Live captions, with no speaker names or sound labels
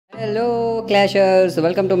Hello Clashers,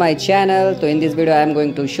 welcome to my channel. So in this video I am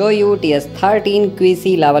going to show you TH13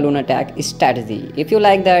 𝗖𝗍𝗍𝗵𝗁 attack strategy. If you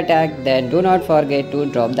like the attack, then do not forget to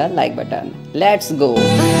drop the like button. Let's go.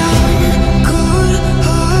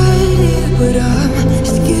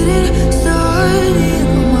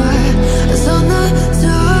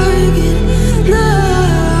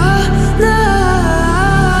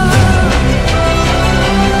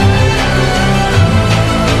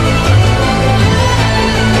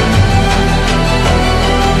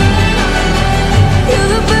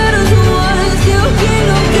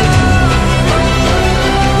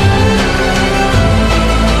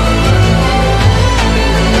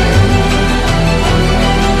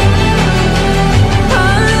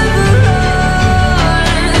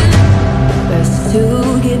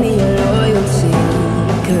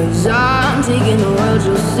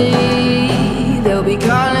 They'll be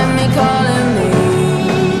calling me,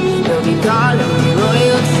 they'll be calling me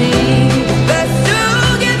royalty. Best to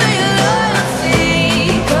give me your loyalty,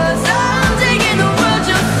 'cause I'm taking the world,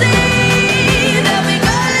 you'll see.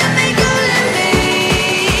 They'll be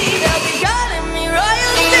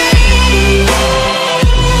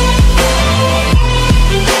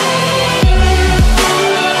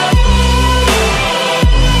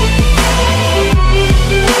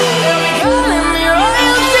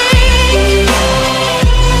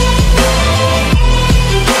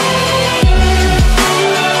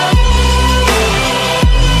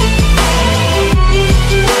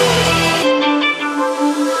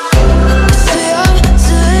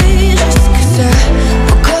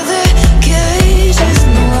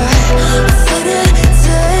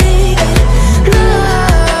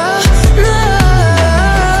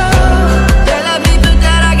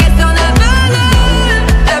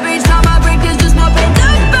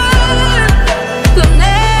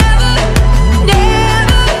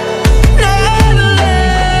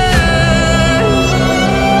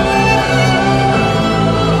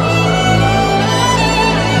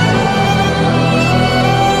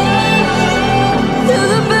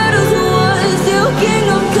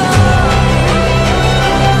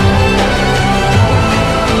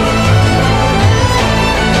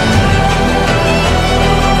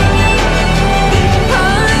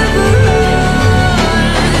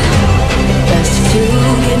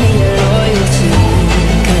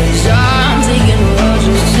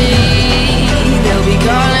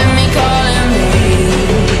me,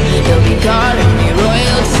 they'll be calling me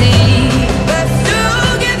royalty.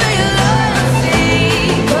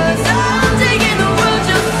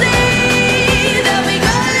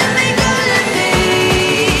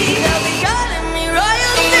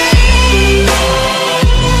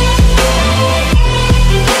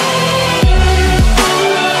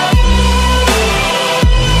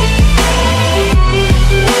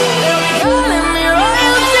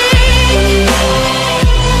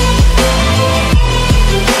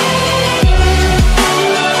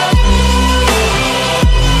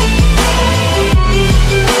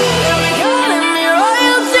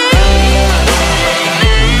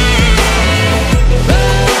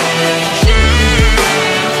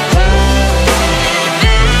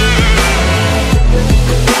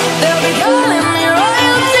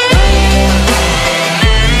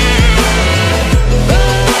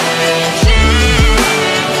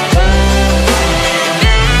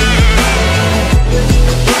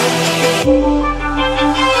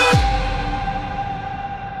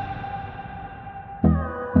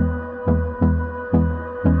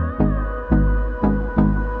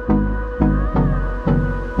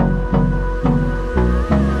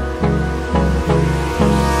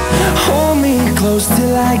 Close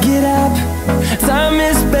till I get up. Time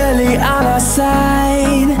is barely on our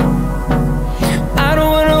side. I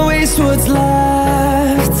don't wanna waste what's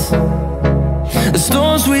left. The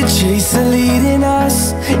storms we chase are leading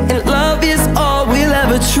us, and love is all we'll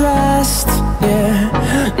ever trust. Yeah,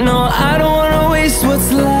 no, I don't wanna waste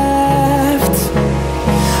what's left.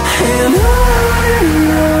 And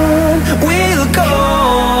on we'll go,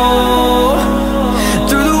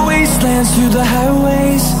 through the wastelands, through the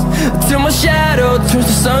highways, till my shadow turns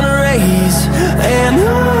to sun rays. And on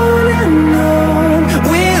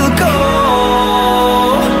we'll go,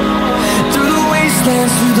 through the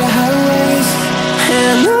wastelands, through the highways,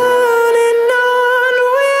 and on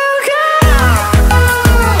we'll go.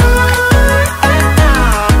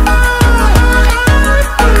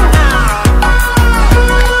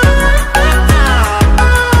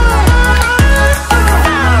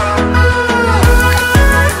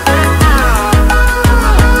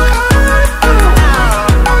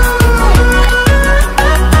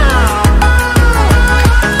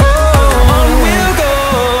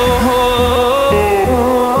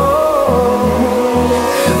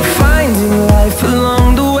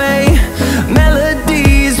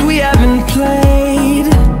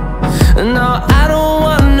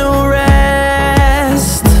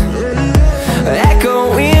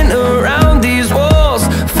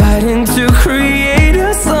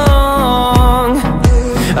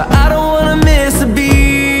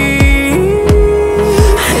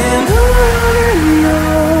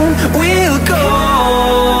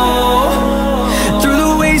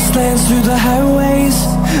 wastelands, through the highways,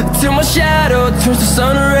 till my shadow turns to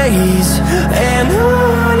sun rays. And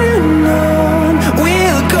on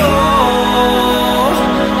we'll go,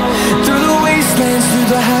 through the wastelands, through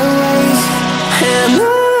the highways, and on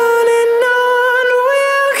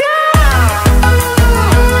we'll go.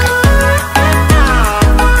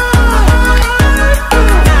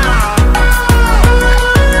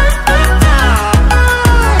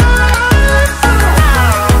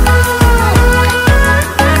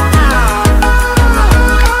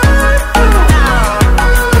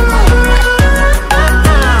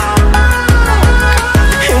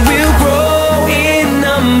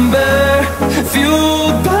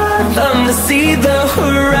 See the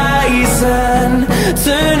horizon,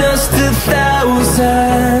 turn us to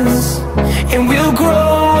thousands, and we'll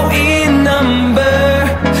grow in number,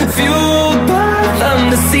 fueled by them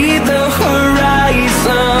to see the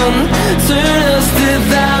horizon, turn us to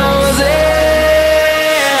thousands,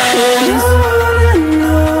 and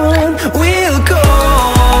on we'll go,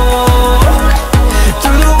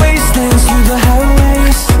 through the wastelands, through the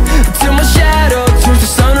highways, till my shadow turns to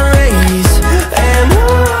sun rays, and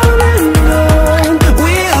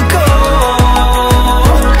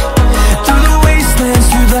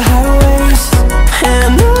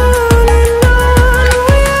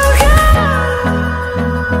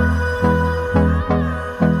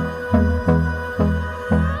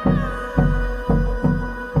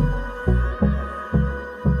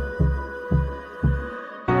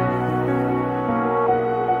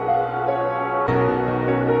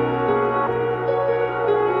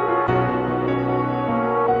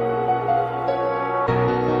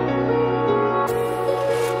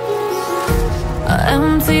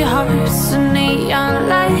empty hearts and neon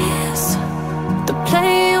lights, they're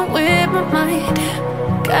playing with my mind.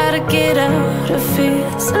 Gotta get out of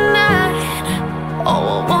here tonight. Oh,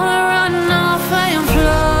 I wanna